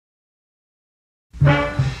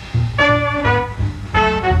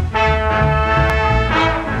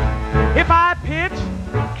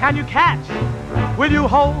can you catch? Will you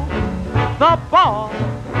hold the ball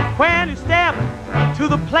when you step to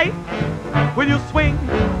the plate? Will you swing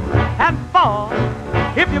and fall?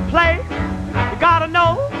 If you play, you gotta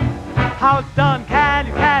know how it's done. Can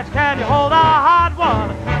you catch? Can you hold a hard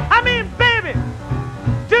one? I mean, baby,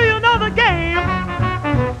 do you know the game?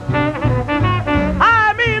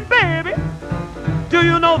 I mean, baby, do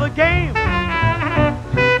you know the game?